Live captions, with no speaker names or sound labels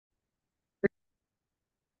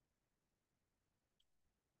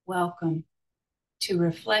welcome to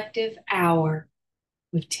Reflective Hour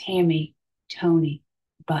with Tammy Tony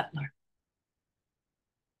Butler.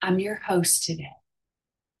 I'm your host today,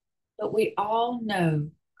 but we all know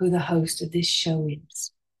who the host of this show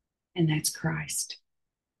is, and that's Christ.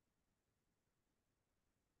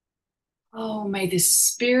 Oh, may the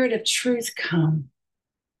Spirit of truth come.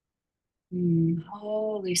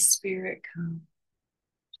 Holy Spirit, come.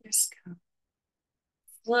 Just come.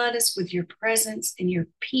 Flood us with your presence and your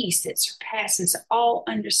peace that surpasses all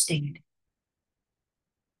understanding.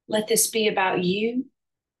 Let this be about you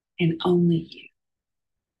and only you.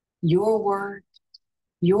 Your word,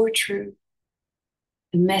 your truth,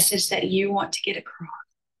 the message that you want to get across.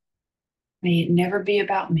 May it never be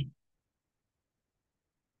about me.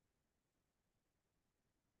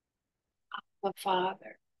 But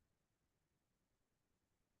Father,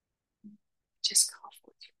 just call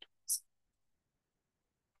forth your presence.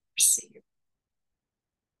 Receive.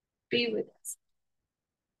 Be with us.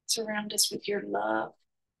 Surround us with your love.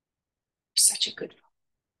 You're such a good Father.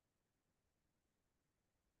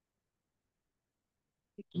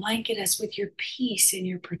 Blanket us with your peace and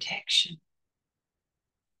your protection.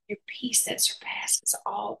 Your peace that surpasses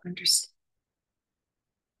all understanding.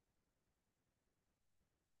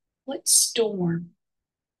 What storm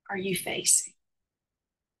are you facing?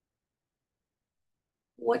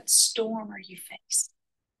 What storm are you facing?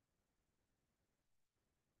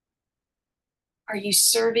 Are you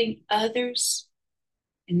serving others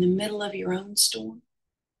in the middle of your own storm?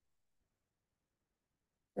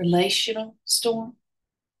 Relational storm?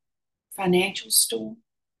 Financial storm?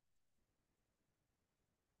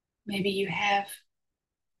 Maybe you have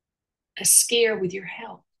a scare with your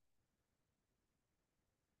health.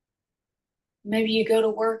 Maybe you go to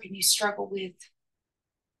work and you struggle with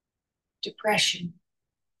depression,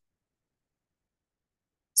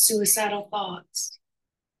 suicidal thoughts.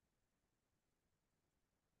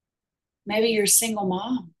 Maybe you're a single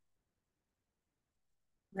mom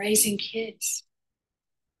raising kids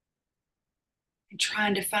and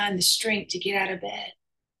trying to find the strength to get out of bed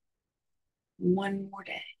one more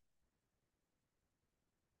day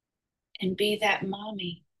and be that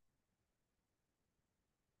mommy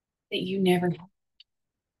that you never had.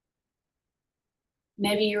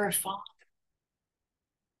 Maybe you're a father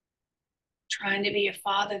trying to be a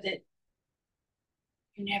father that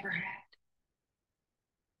you never had,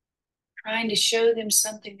 trying to show them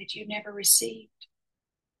something that you never received.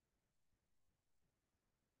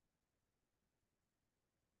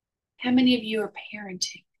 How many of you are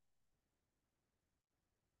parenting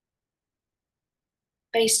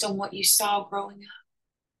based on what you saw growing up?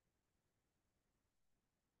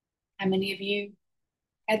 How many of you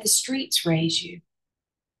had the streets raise you?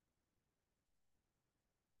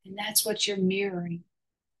 And that's what you're mirroring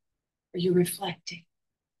or you're reflecting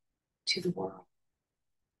to the world.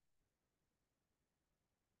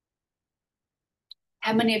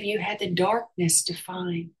 How many of you had the darkness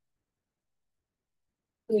define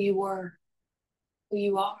who you were, who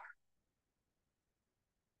you are?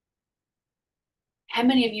 How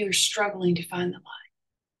many of you are struggling to find the light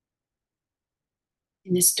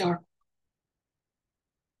in this dark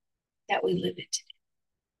that we live in today?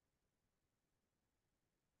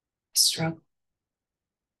 Struggle.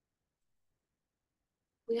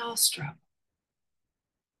 We all struggle.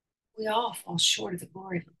 We all fall short of the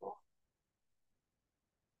glory of the Lord.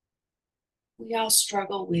 We all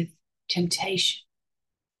struggle with temptation,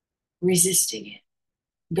 resisting it,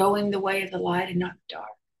 going the way of the light and not the dark.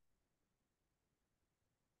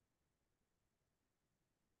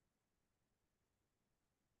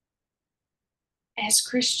 As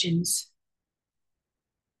Christians,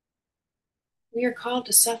 we are called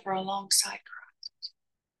to suffer alongside Christ,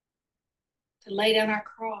 to lay down our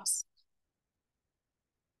cross,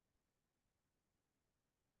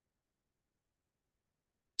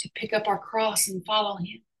 to pick up our cross and follow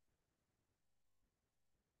him.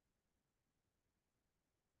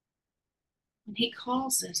 When he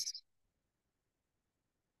calls us,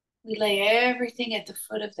 we lay everything at the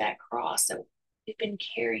foot of that cross that we've been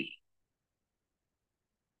carrying.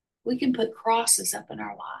 We can put crosses up in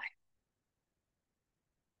our life.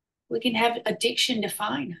 We can have addiction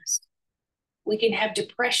define us. We can have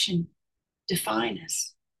depression define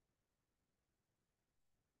us.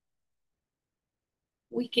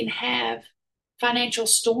 We can have financial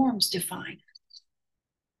storms define us.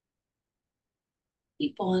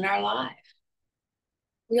 People in our life.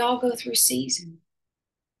 We all go through seasons.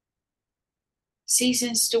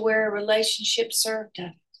 Seasons to where a relationship served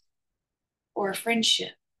us or a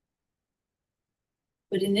friendship.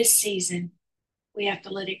 But in this season, we have to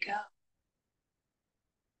let it go.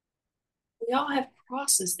 We all have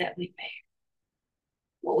crosses that we bear,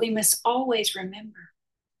 what we must always remember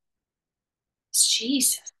is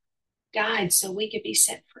Jesus died so we could be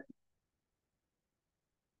set free.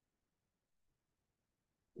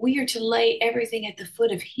 We are to lay everything at the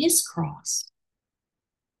foot of his cross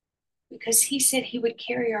because he said he would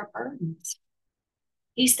carry our burdens.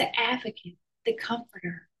 He's the advocate, the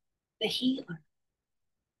comforter, the healer.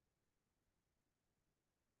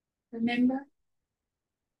 Remember?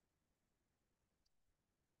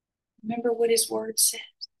 Remember what his word says.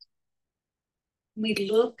 We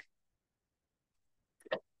look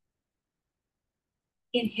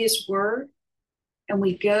in his word and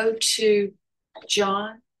we go to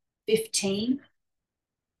John 15.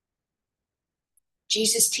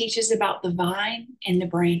 Jesus teaches about the vine and the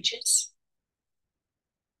branches.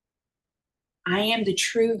 I am the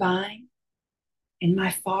true vine, and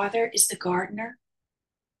my Father is the gardener.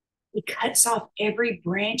 He cuts off every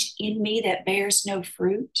branch in me that bears no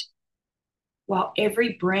fruit, while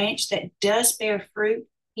every branch that does bear fruit,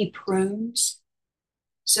 he prunes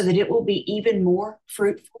so that it will be even more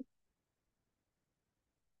fruitful.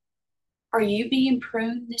 Are you being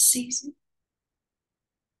pruned this season?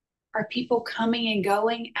 Are people coming and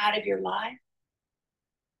going out of your life?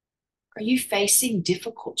 Are you facing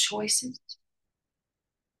difficult choices?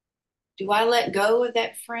 Do I let go of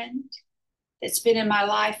that friend that's been in my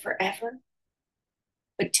life forever,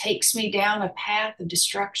 but takes me down a path of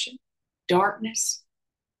destruction, darkness,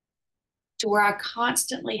 to where I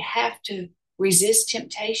constantly have to resist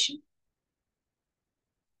temptation?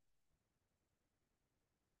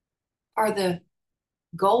 Are the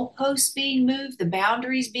goalposts being moved, the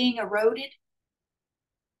boundaries being eroded?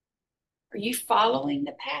 Are you following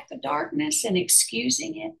the path of darkness and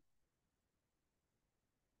excusing it?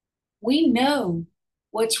 We know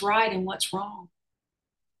what's right and what's wrong.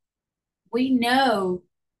 We know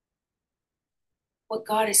what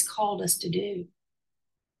God has called us to do.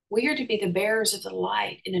 We are to be the bearers of the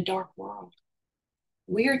light in a dark world.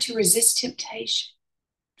 We are to resist temptation,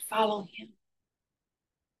 follow him.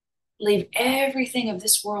 Leave everything of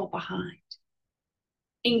this world behind,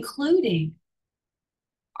 including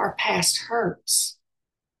our past hurts,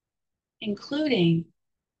 including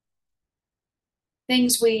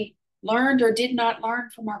things we learned or did not learn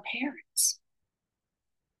from our parents.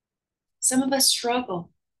 Some of us struggle.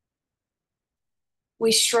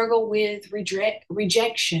 We struggle with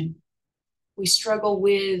rejection. We struggle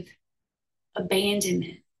with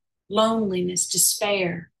abandonment, loneliness,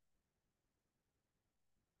 despair.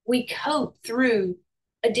 We cope through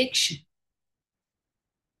addiction.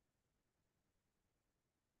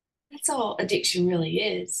 That's all addiction really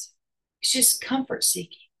is. It's just comfort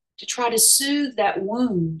seeking, to try to soothe that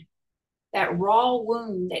wound, that raw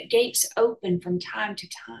wound that gapes open from time to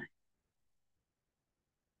time.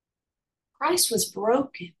 Christ was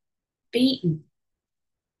broken, beaten,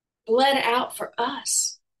 bled out for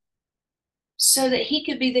us so that he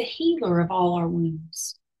could be the healer of all our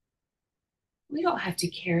wounds. We don't have to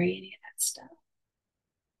carry any of that stuff.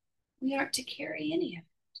 We aren't to carry any of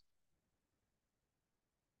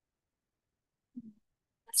it.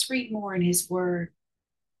 Let's read more in his word.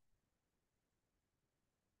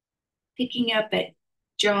 Picking up at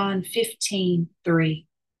John 15:3.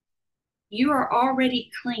 You are already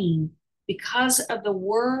clean because of the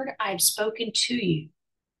word I've spoken to you.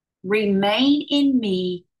 Remain in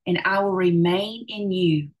me, and I will remain in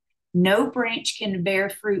you. No branch can bear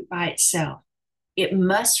fruit by itself. It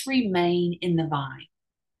must remain in the vine.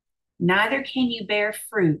 Neither can you bear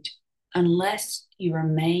fruit unless you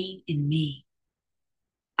remain in me.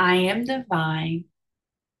 I am the vine,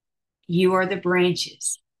 you are the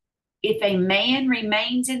branches. If a man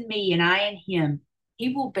remains in me and I in him, he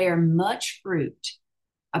will bear much fruit.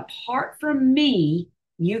 Apart from me,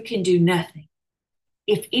 you can do nothing.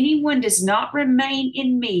 If anyone does not remain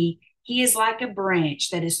in me, he is like a branch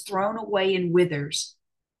that is thrown away and withers.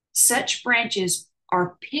 Such branches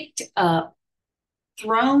are picked up,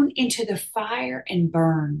 thrown into the fire, and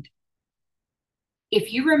burned.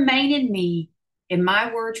 If you remain in me and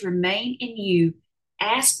my words remain in you,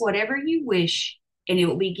 ask whatever you wish and it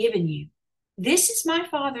will be given you. This is my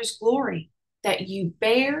Father's glory, that you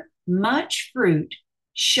bear much fruit,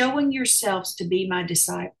 showing yourselves to be my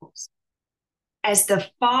disciples. As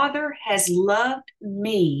the Father has loved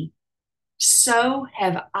me, so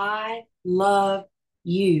have I loved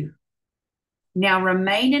you. Now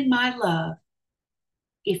remain in my love.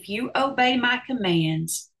 If you obey my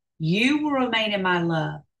commands, you will remain in my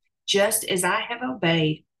love, just as I have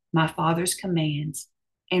obeyed my Father's commands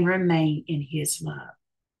and remain in his love.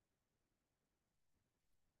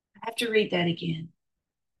 I have to read that again.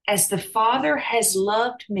 As the Father has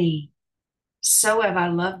loved me, So have I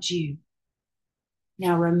loved you.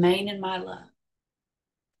 Now remain in my love.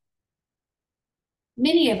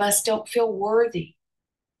 Many of us don't feel worthy.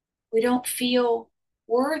 We don't feel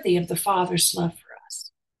worthy of the Father's love for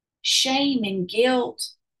us. Shame and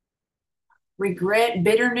guilt, regret,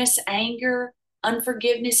 bitterness, anger,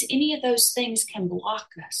 unforgiveness, any of those things can block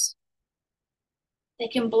us. They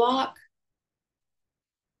can block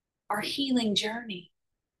our healing journey,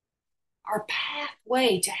 our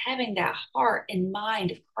pathway to having that heart and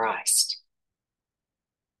mind of Christ.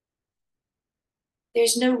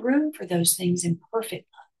 There's no room for those things in perfect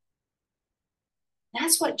love.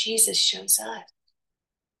 That's what Jesus shows us.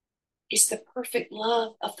 It's the perfect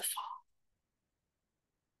love of the Father.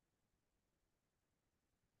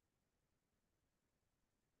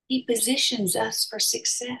 He positions us for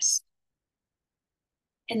success.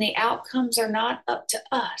 And the outcomes are not up to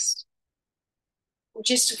us. We're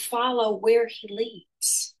just to follow where he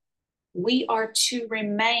leads. We are to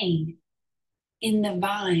remain in the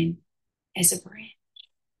vine as a branch.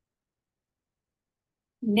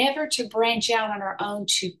 Never to branch out on our own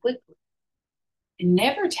too quickly. And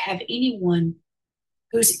never to have anyone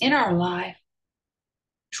who's in our life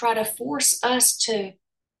try to force us to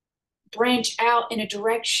branch out in a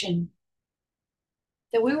direction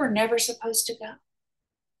that we were never supposed to go.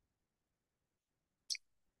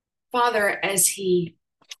 Father, as he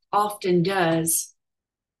often does,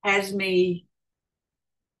 has me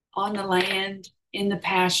on the land, in the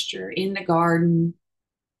pasture, in the garden,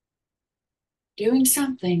 doing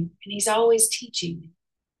something, and he's always teaching me.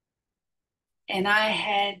 And I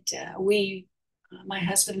had, my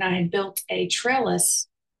husband and I had built a trellis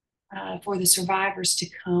for the survivors to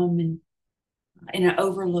come and in an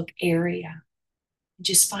overlook area,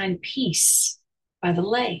 just find peace by the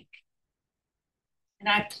lake. And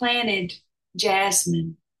I planted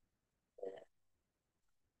jasmine,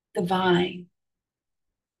 the vine.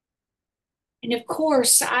 And of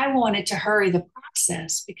course, I wanted to hurry the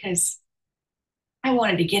process because I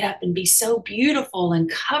wanted to get up and be so beautiful and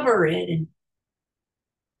cover it. And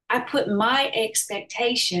I put my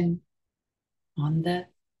expectation on the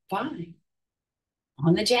vine,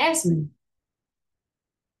 on the jasmine.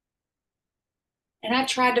 And I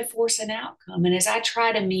tried to force an outcome. And as I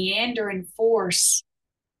try to meander and force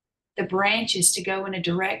the branches to go in a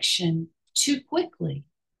direction too quickly,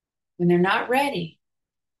 when they're not ready,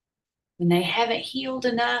 when they haven't healed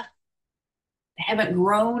enough, they haven't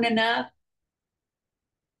grown enough,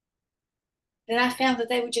 then I found that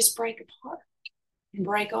they would just break apart and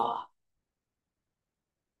break off.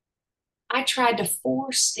 I tried to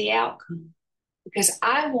force the outcome because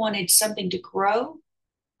I wanted something to grow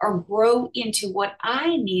or grow into what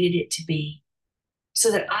I needed it to be so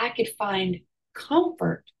that I could find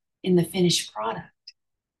comfort in the finished product.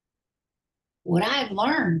 What I've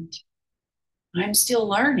learned, I'm still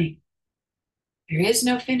learning. There is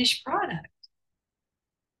no finished product.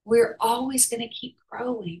 We're always going to keep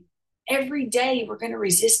growing. Every day we're going to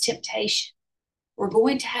resist temptation. We're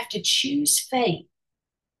going to have to choose faith,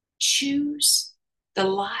 choose the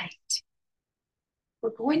light.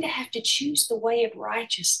 We're going to have to choose the way of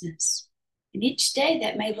righteousness. And each day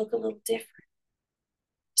that may look a little different.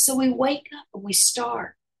 So we wake up and we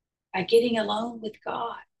start by getting alone with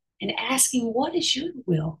God and asking, what is your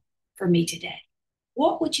will for me today?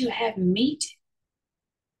 What would you have me do?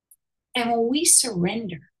 And when we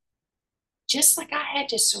surrender, just like I had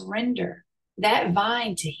to surrender that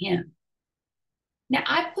vine to him. Now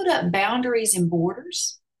I put up boundaries and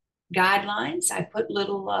borders, guidelines. I put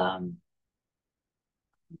little,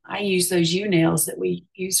 I use those U-nails that we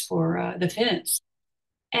use for the fence.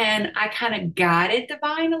 And I kind of guided the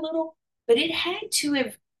vine a little, but it had to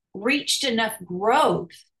have reached enough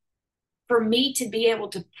growth for me to be able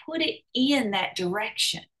to put it in that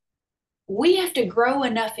direction. We have to grow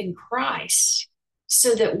enough in Christ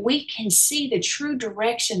so that we can see the true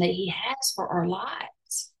direction that he has for our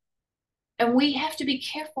lives. And we have to be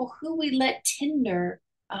careful who we let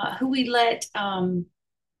who we let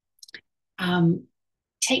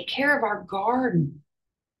take care of our garden,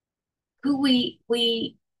 who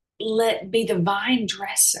we let be the vine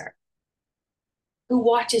dresser, who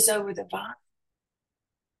watches over the vine.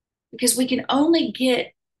 Because we can only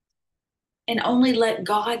get and only let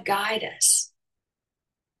God guide us.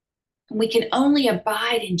 And we can only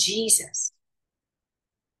abide in Jesus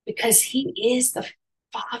because he is the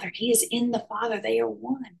Father. He is in the Father. They are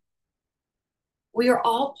one. We are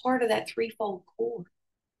all part of that threefold cord.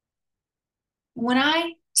 When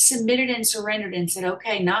I submitted and surrendered and said,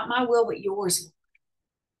 okay, not my will, but yours, Lord.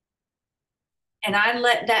 And I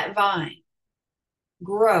let that vine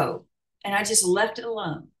grow and I just left it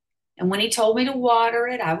alone. And when he told me to water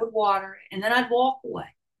it, I would water it, and then I'd walk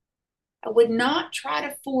away. I would not try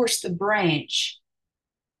to force the branch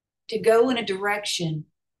to go in a direction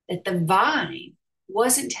that the vine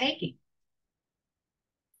wasn't taking.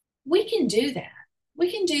 We can do that.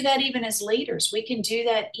 We can do that even as leaders. We can do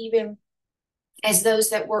that even as those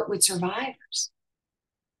that work with survivors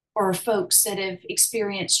or folks that have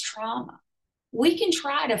experienced trauma. We can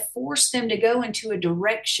try to force them to go into a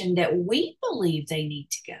direction that we believe they need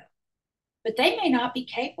to go, but they may not be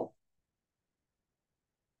capable.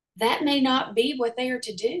 That may not be what they are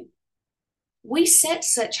to do. We set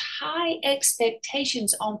such high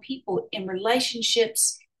expectations on people in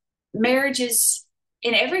relationships, marriages,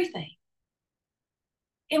 in everything.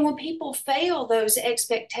 And when people fail those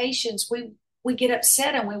expectations, we get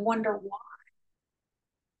upset and we wonder why.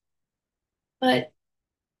 But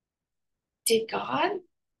did God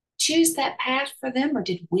choose that path for them, or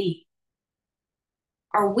did we?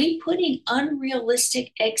 Are we putting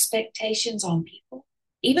unrealistic expectations on people,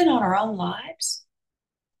 even on our own lives?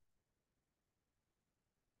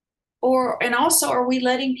 And also, are we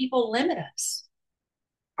letting people limit us?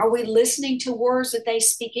 Are we listening to words that they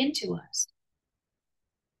speak into us?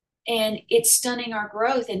 And it's stunning our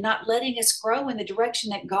growth and not letting us grow in the direction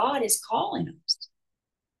that God is calling us.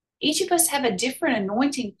 Each of us have a different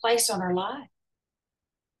anointing placed on our life.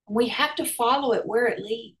 We have to follow it where it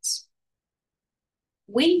leads.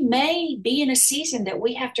 We may be in a season that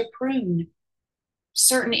we have to prune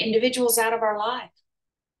certain individuals out of our life.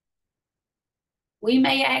 We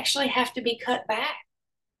may actually have to be cut back,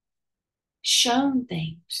 shown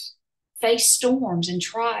things, face storms and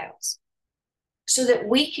trials, so that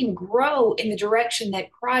we can grow in the direction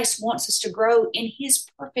that Christ wants us to grow in his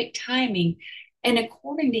perfect timing and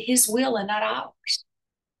according to his will and not ours.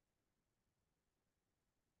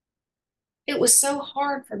 It was so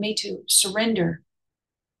hard for me to surrender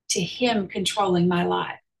to him controlling my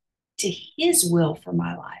life, to his will for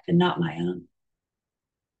my life and not my own.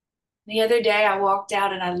 The other day I walked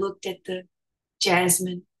out and I looked at the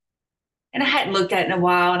jasmine, and I hadn't looked at it in a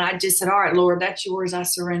while, and I just said, all right, Lord, that's yours. I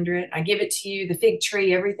surrender it. I give it to you. The fig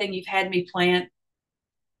tree, everything you've had me plant,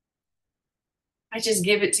 I just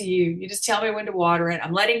give it to you. You just tell me when to water it.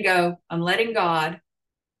 I'm letting go. I'm letting God.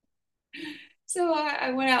 So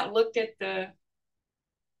I went out and looked at the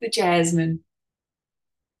jasmine.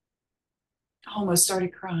 I almost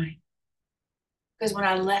started crying because when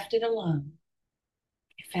I left it alone,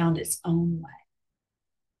 it found its own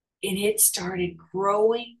way. And it started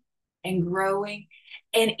growing and growing,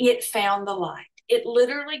 and it found the light. It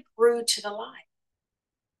literally grew to the light.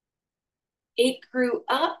 It grew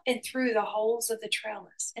up and through the holes of the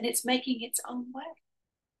trellis, and it's making its own way.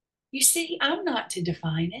 You see, I'm not to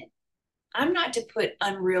define it. I'm not to put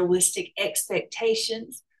unrealistic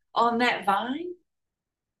expectations on that vine.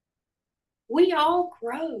 We all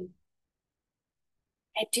grow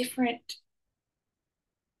at different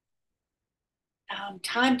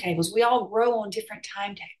timetables. We all grow on different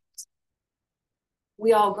timetables.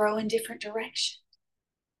 We all grow in different directions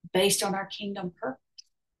based on our kingdom purpose.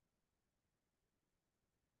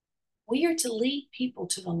 We are to lead people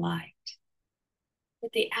to the light,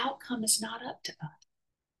 but the outcome is not up to us.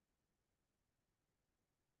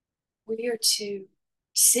 We are to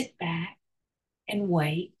sit back and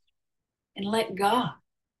wait and let God,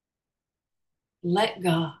 let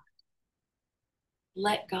God,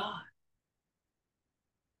 let God.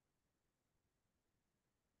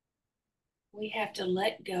 We have to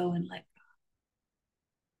let go and let God.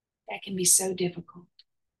 That can be so difficult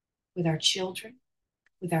with our children,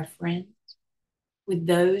 with our friends, with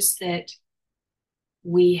those that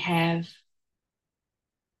we have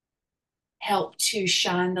helped to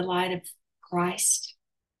shine the light of Christ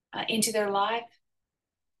into their life.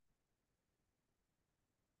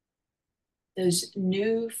 Those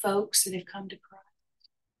new folks that have come to Christ,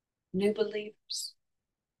 new believers.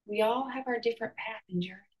 We all have our different path and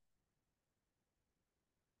journey.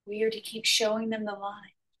 We are to keep showing them the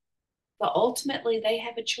light, but ultimately they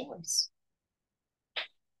have a choice.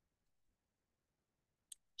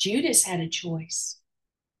 Judas had a choice.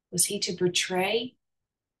 Was he to betray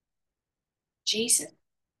Jesus?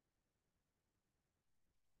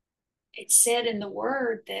 It said in the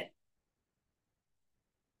word that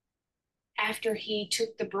after he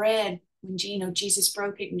took the bread, when Jesus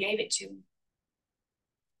broke it and gave it to him,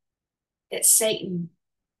 that Satan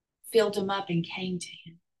filled him up and came to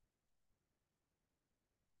him.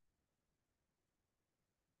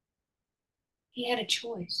 He had a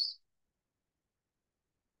choice.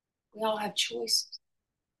 We all have choices.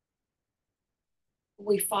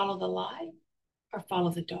 We follow the light or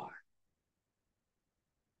follow the dark.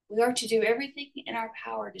 We are to do everything in our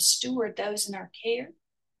power to steward those in our care, to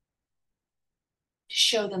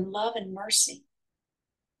show them love and mercy,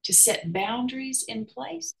 to set boundaries in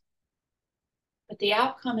place. But the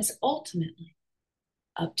outcome is ultimately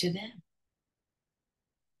up to them.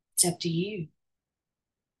 It's up to you.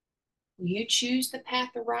 Will you choose the path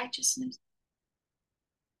of righteousness?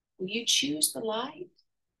 Will you choose the light?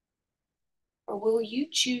 Or will you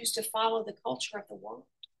choose to follow the culture of the world?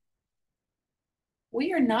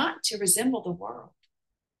 We are not to resemble the world.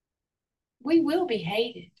 We will be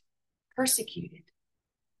hated, persecuted,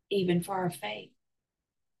 even for our faith.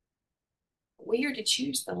 We are to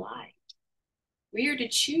choose the light. We are to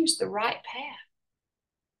choose the right path.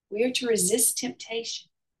 We are to resist temptation.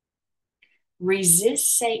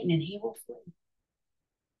 Resist Satan and he will flee.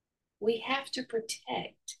 We have to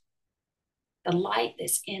protect the light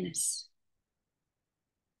that's in us,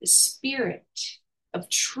 the spirit of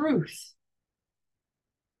truth.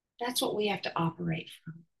 That's what we have to operate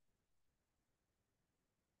from.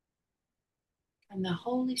 From the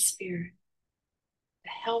Holy Spirit,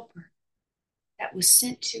 the helper that was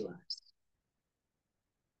sent to us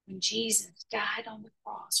when Jesus died on the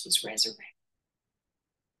cross, was resurrected,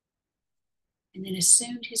 and then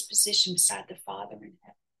assumed his position beside the Father in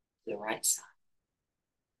heaven, to the right side.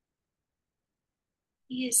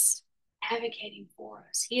 He is advocating for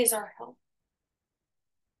us. He is our helper.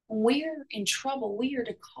 When we're in trouble, we are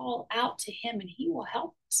to call out to him and he will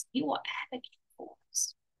help us. He will advocate for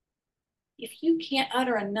us. If you can't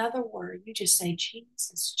utter another word, you just say,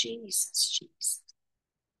 Jesus, Jesus, Jesus.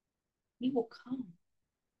 He will come.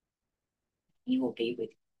 He will be with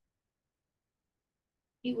you.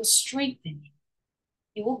 He will strengthen you.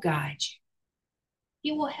 He will guide you.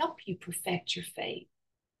 He will help you perfect your faith,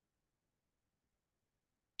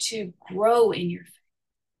 to grow in your faith,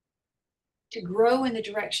 to grow in the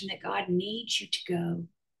direction that God needs you to go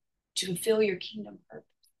to fulfill your kingdom purpose.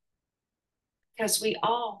 Because we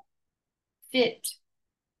all fit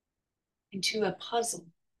into a puzzle.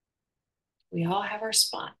 We all have our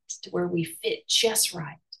spots to where we fit just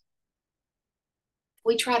right.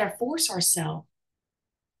 We try to force ourselves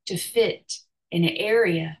to fit in an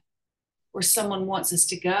area where someone wants us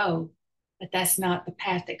to go, but that's not the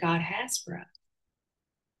path that God has for us.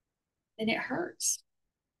 Then it hurts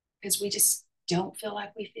because we just don't feel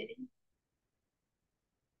like we fit in.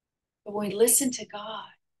 But when we listen to God,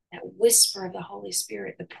 that whisper of the Holy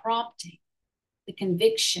Spirit, the prompting, the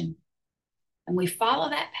conviction, and we follow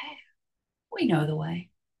that path, we know the way.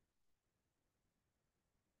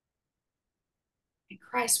 And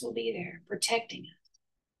Christ will be there protecting us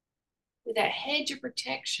with that hedge of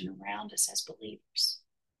protection around us as believers,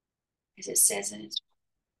 as it says in his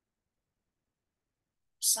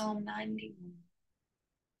Psalm 91.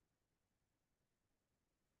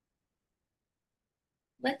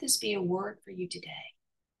 Let this be a word for you today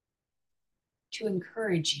to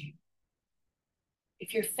encourage you.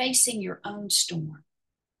 If you're facing your own storm,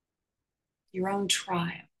 your own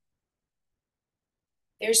trial,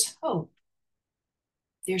 there's hope.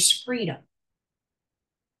 There's freedom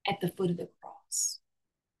at the foot of the cross.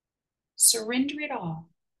 Surrender it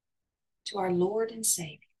all to our Lord and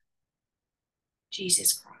Savior,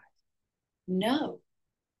 Jesus Christ. Know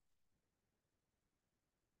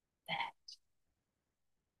that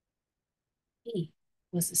he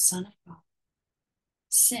was the Son of God,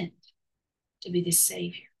 sent to be the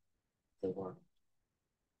Savior of the world.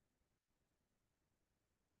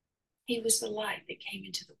 He was the light that came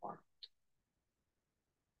into the world.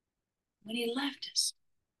 When he left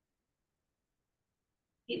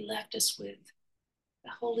us with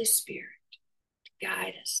the Holy Spirit to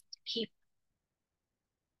guide us, to keep us,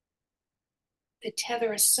 to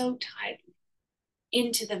tether us so tightly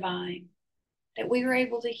into the vine that we were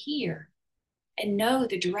able to hear and know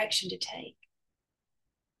the direction to take.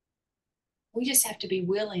 We just have to be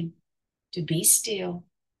willing to be still,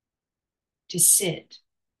 to sit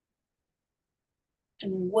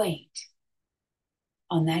and wait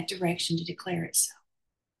on that direction to declare itself.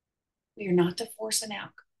 We are not to force an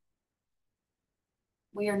outcome.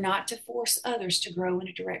 We are not to force others to grow in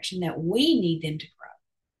a direction that we need them to grow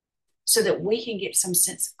so that we can get some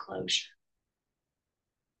sense of closure.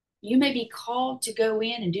 You may be called to go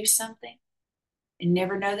in and do something and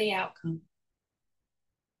never know the outcome.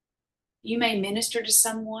 You may minister to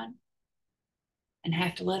someone and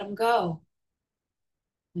have to let them go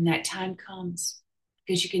when that time comes,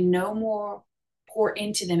 because you can no more pour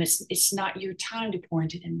into them. It's not your time to pour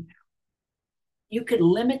into them now. You could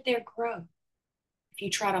limit their growth if you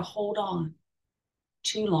try to hold on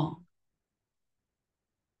too long.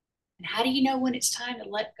 And how do you know when it's time to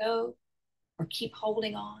let go or keep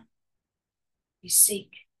holding on? You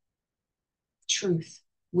seek truth,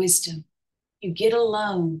 wisdom. You get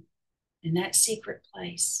alone in that secret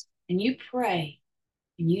place and you pray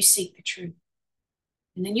and you seek the truth.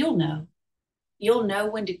 And then you'll know. You'll know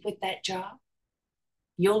when to quit that job.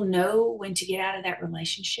 You'll know when to get out of that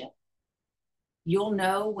relationship. You'll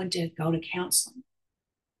know when to go to counseling.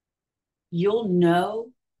 You'll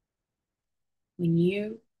know when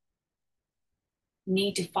you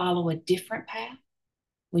need to follow a different path,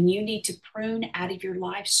 when you need to prune out of your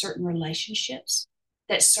life certain relationships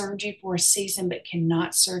that served you for a season but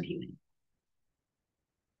cannot serve you anymore.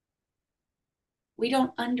 We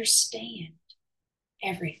don't understand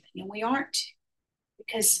everything, and we aren't to,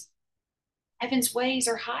 because heaven's ways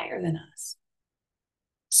are higher than us.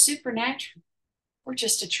 Supernatural. We're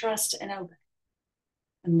just to trust and obey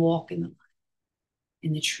and walk in the light,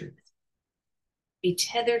 in the truth. Be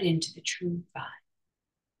tethered into the true vine.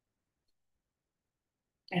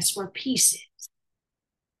 That's where peace is.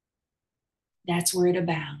 That's where it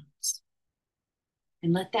abounds.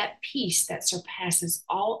 And let that peace that surpasses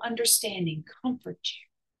all understanding comfort you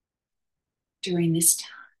during this time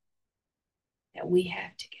that we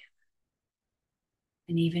have together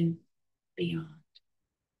and even beyond.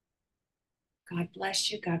 God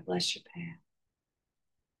bless you. God bless your path.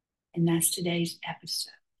 And that's today's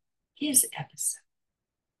episode, his episode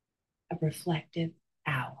of Reflective